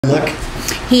Look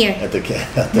here. at the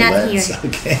Not lens. here.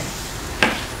 Okay.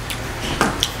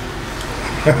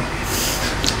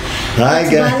 Hi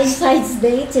guys. Valentine's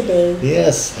Day today.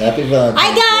 Yes, happy Valentine's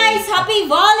Hi guys, Day. happy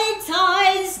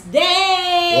Valentine's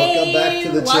Day. Welcome back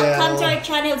to the channel. Welcome to our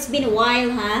channel. It's been a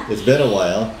while, huh? It's been a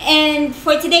while. And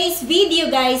for today's video,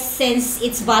 guys, since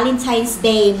it's Valentine's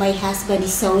Day, my husband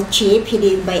is so cheap. He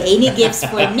didn't buy any gifts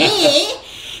for me.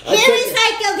 He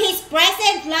recycled his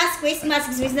present last Christmas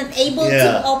because we was not able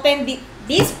to open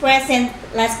this present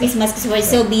last Christmas because we're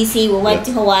so busy. We went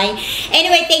to Hawaii.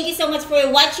 Anyway, thank you so much for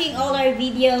watching all our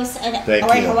videos on our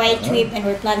Hawaii trip, and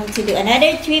we're planning to do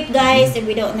another trip, guys, and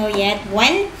we don't know yet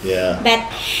when. Yeah. But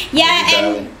yeah,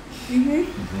 and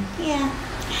yeah.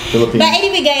 Philippines. But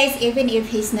anyway, guys, even if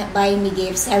he's not buying me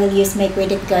gifts, I will use my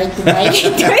credit card to buy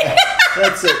it.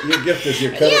 That's it. Your gift is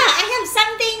your credit. Yeah, I have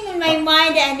something in my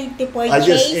mind that I need to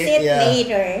purchase it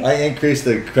later. I increased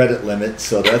the credit limit,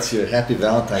 so that's your happy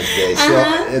Valentine's Day. So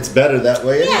it's better that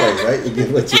way anyway, right? You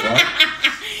get what you want.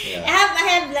 Yeah. I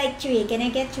have like 3. Can I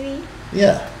get 3?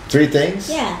 Yeah. 3 things?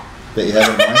 Yeah. That you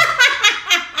have in mind?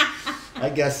 I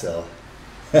guess so.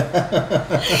 So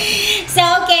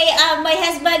okay, my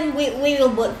husband, we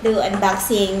will both do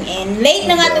unboxing, and late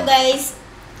na nga to, guys.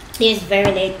 It's very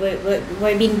late.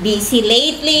 We're being busy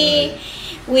lately.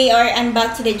 We are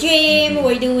back to the gym.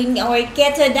 We're doing our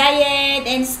keto diet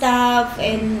and stuff,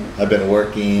 and I've been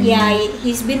working. Yeah,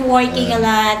 he's been working a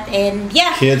lot, and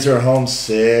yeah. Kids are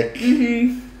homesick.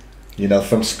 You know,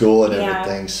 from school and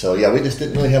everything. So yeah, we just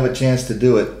didn't really have a chance to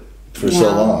do it for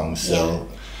so long. So,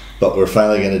 but we're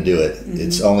finally going to do it.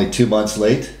 It's only 2 months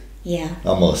late. Yeah.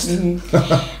 Almost.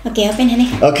 Okay, open, honey.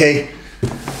 Okay.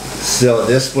 So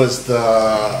this was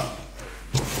the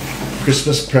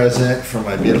Christmas present for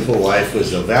my beautiful wife.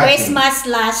 Was a vacuum.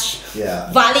 Christmas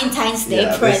 / Valentine's Day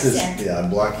present.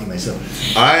 I'm blocking myself.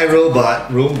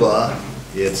 Roomba.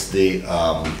 It's the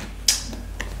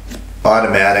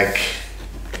automatic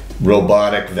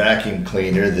robotic vacuum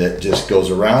cleaner that just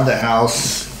goes around the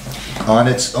house on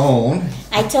its own.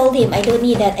 I told him I don't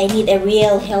need that. I need a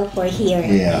real helper here.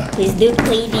 Yeah. Please do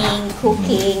cleaning,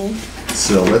 cooking.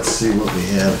 So let's see what we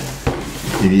have.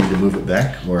 You need to move it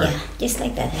back, or just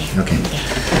like that. Okay.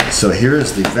 So here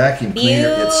is the vacuum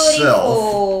cleaner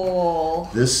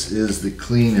itself. This is the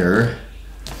cleaner.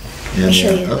 And I'll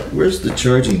show you. Where's the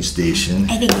charging station?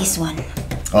 I think this one.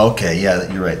 Okay,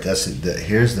 yeah, you're right. That's it.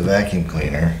 Here's the vacuum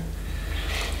cleaner,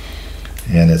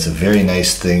 and it's a very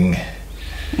nice thing.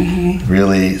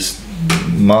 Really,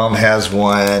 Mom has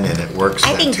one, and it works.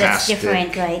 I think that's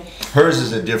different, right? Hers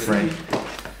is a different.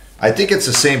 I think it's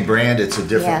the same brand. It's a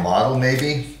different model,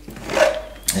 maybe.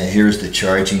 And here's the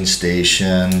charging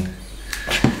station.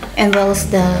 And where's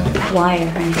the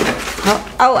wire?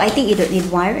 Oh, I think you don't need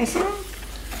wire, is it?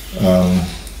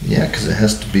 Yeah, because it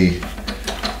has to be.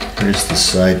 Here's the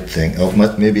side thing. Oh,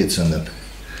 maybe it's on the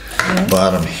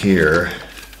bottom here.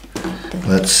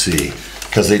 Let's see.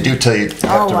 Because they do tell you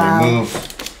have to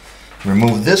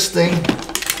remove this thing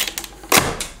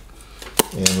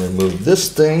and remove this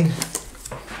thing.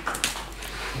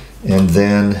 And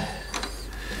then,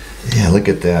 look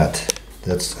at that.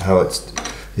 That's how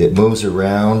it moves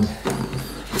around.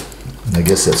 And I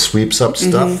guess it sweeps up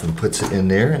stuff and puts it in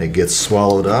there, and it gets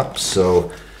swallowed up.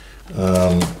 So,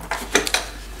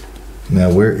 now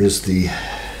where is the...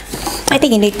 I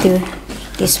think you need to,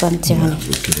 this one too.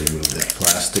 We can remove that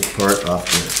plastic part off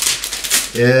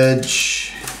the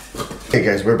edge. Okay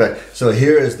guys, we're back. So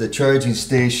here is the charging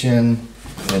station,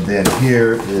 and then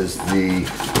here is the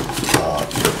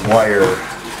wire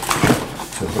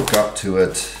to hook up to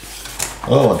it.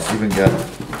 Oh, it's even got,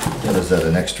 what is that,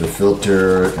 an extra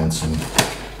filter and some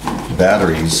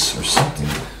batteries or something.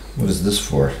 What is this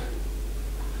for?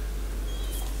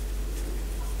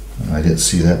 I didn't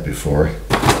see that before.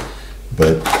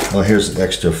 But, well, here's an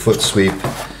extra foot sweep.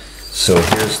 So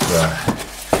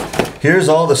here's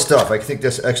all the stuff. I think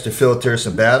this extra filter,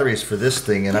 some batteries for this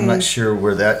thing, and I'm not sure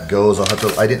where that goes. I'll have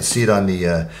to, I didn't see it on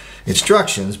the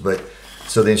instructions, but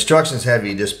so the instructions have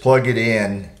you just plug it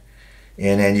in,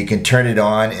 and then you can turn it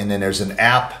on, and then there's an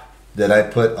app that I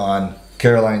put on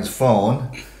Caroline's phone,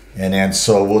 and then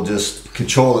so we'll just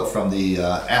control it from the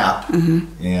app,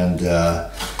 and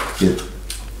it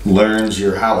learns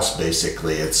your house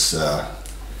basically. It's so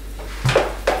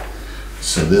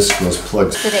this goes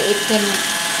plugged so that it can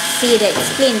see that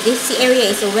it's clean. This area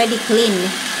is already clean.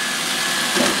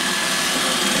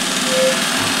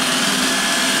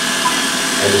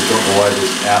 I just don't know why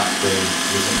this app thing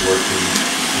isn't working,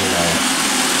 you know.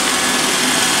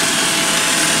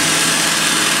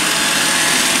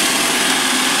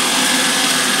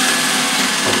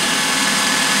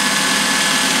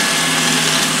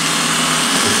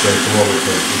 It's Gotta come over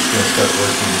to it. It's gonna start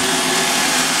working.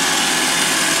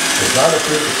 It's not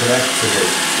approved to connect to the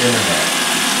internet.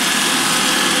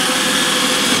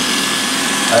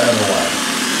 I don't know why.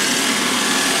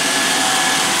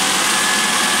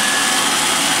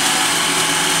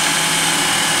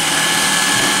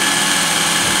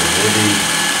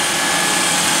 Maybe.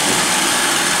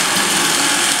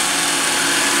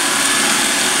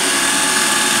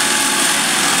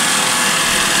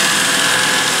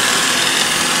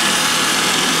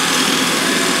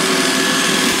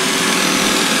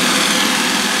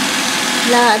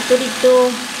 Ato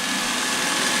dito.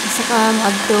 Isa ka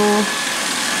ato.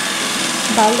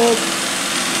 Balik.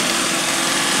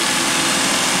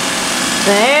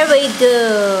 Very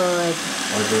good.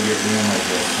 I'll go get me on my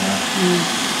book, huh?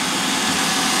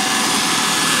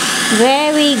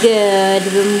 Very good.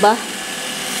 Rumba.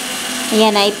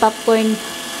 Ayan ay popcorn.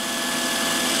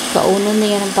 Kauno na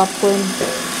yan ang popcorn.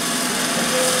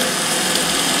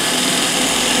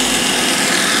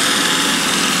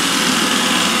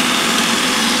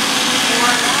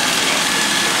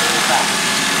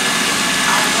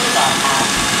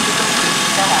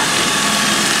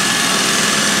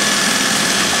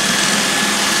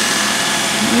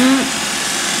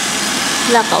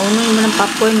 Wala, kaunin mo ng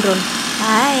popcorn ron.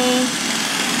 Hi!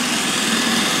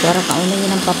 Pero kaunin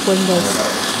yun ng popcorn, guys.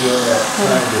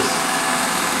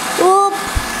 Oop!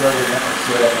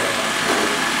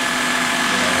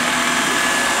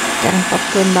 Karang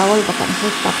popcorn bawal. Baka ang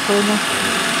popcorn na.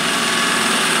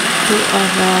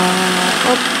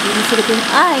 Oop!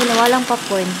 Ay, nawalang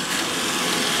popcorn.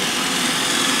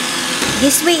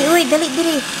 This way. Uy, dali.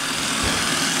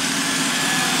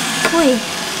 Uy.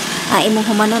 Imong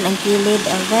humanon ang kilid.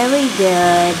 Very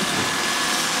good.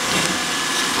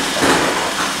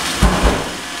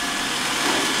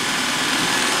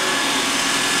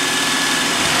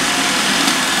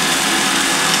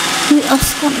 Uy,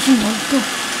 asko na siya ito.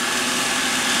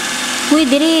 Uy,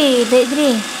 diri.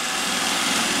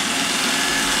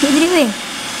 Diri, uy.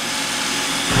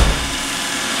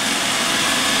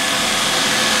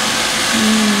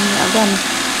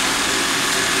 Agan.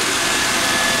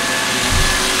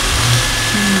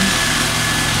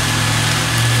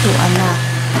 Ito anak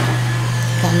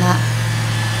kana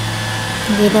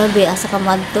hindi daw be asa ka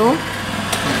madto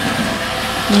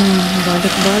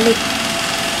balik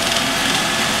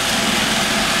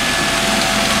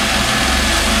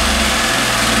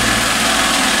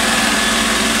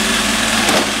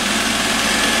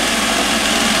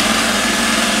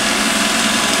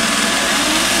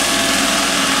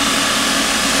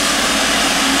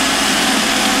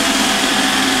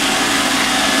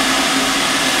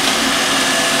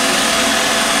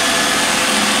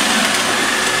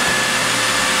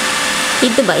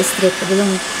Ito ba straight?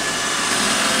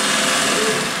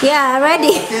 Yeah,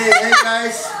 ready. Okay, hey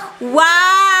guys. Wow.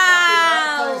 Happy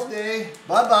Valentine's Day.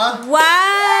 Bye-bye. Wow.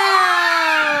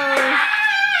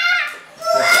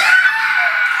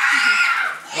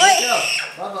 Wait.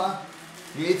 Bye-bye.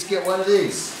 You each get one of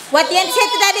these. What you want to say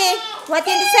to Daddy? What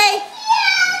you want to say?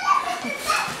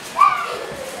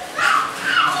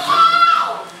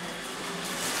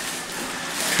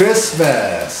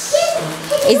 Christmas.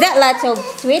 Is that lots of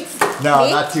sweets? No,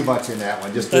 Big? not too much in that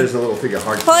one. Just there's a little thing of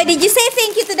hard Hoy, candy. did you say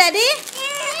thank you to Daddy?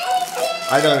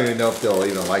 I don't even know if they'll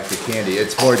even like the candy.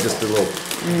 It's more just a little.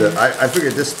 I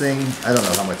figured this thing. I don't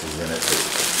know how much is in it.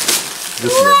 But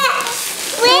this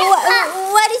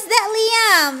What is that,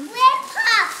 Liam?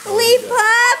 Leap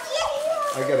up.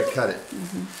 I gotta cut it.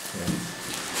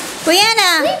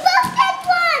 Brianna.